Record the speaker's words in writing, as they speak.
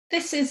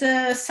This is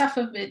a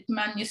Safavid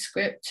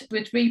manuscript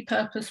with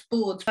repurposed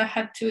boards. I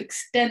had to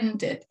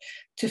extend it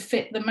to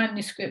fit the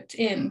manuscript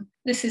in.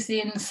 This is the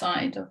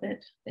inside of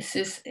it. This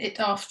is it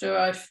after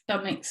I've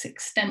done its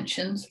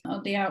extensions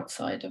on the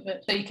outside of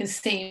it. So you can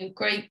see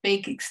great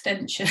big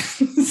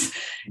extensions.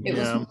 It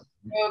was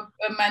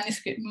a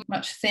manuscript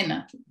much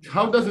thinner.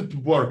 How does it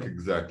work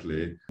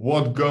exactly?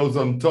 What goes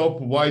on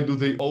top? Why do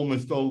they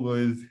almost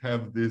always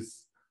have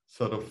this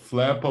sort of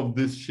flap of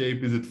this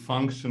shape? Is it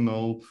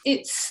functional?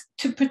 It's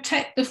to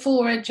protect the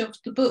foredge of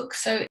the book.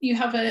 So you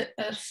have a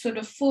sort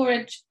of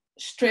foredge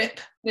strip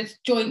with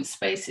joint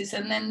spaces,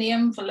 and then the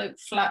envelope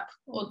flap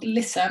or the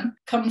lissan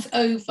comes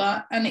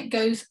over and it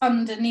goes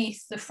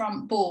underneath the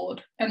front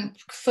board and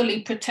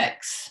fully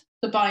protects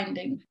the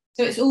binding.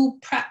 So it's all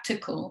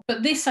practical.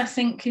 But this, I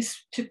think, is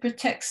to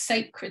protect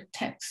sacred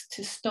text,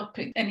 to stop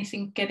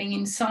anything getting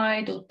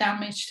inside or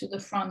damage to the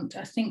front.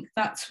 I think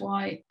that's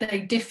why they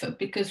differ,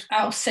 because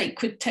our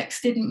sacred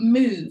text didn't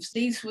move.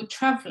 These were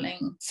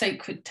traveling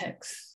sacred texts.